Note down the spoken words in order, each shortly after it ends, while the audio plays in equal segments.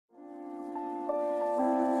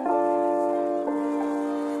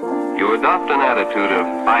You adopt an attitude of,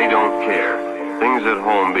 I don't care. Things at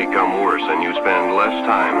home become worse and you spend less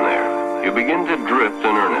time there. You begin to drift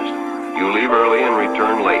in earnest. You leave early and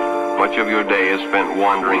return late. Much of your day is spent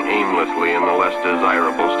wandering aimlessly in the less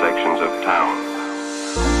desirable sections of town.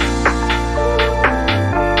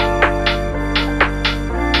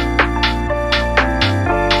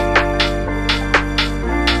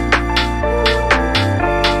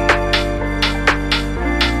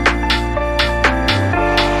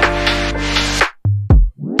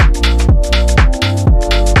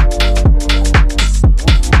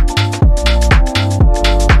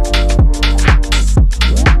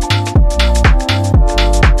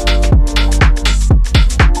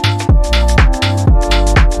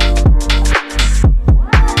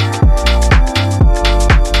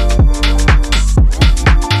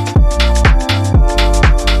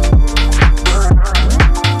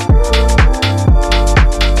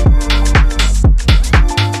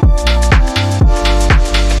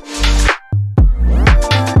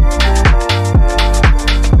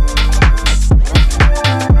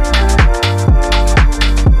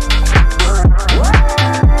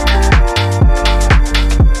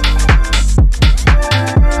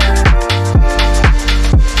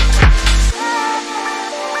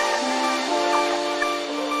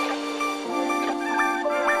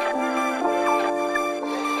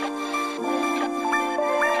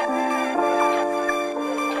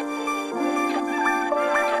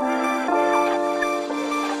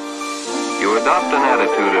 Adopt an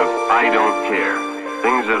attitude of, I don't care.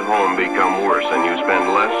 Things at home become worse and you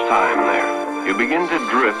spend less time there. You begin to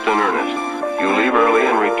drift in earnest. You leave early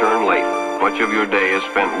and return late. Much of your day is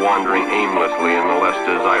spent wandering aimlessly in the less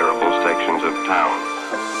desirable sections of town.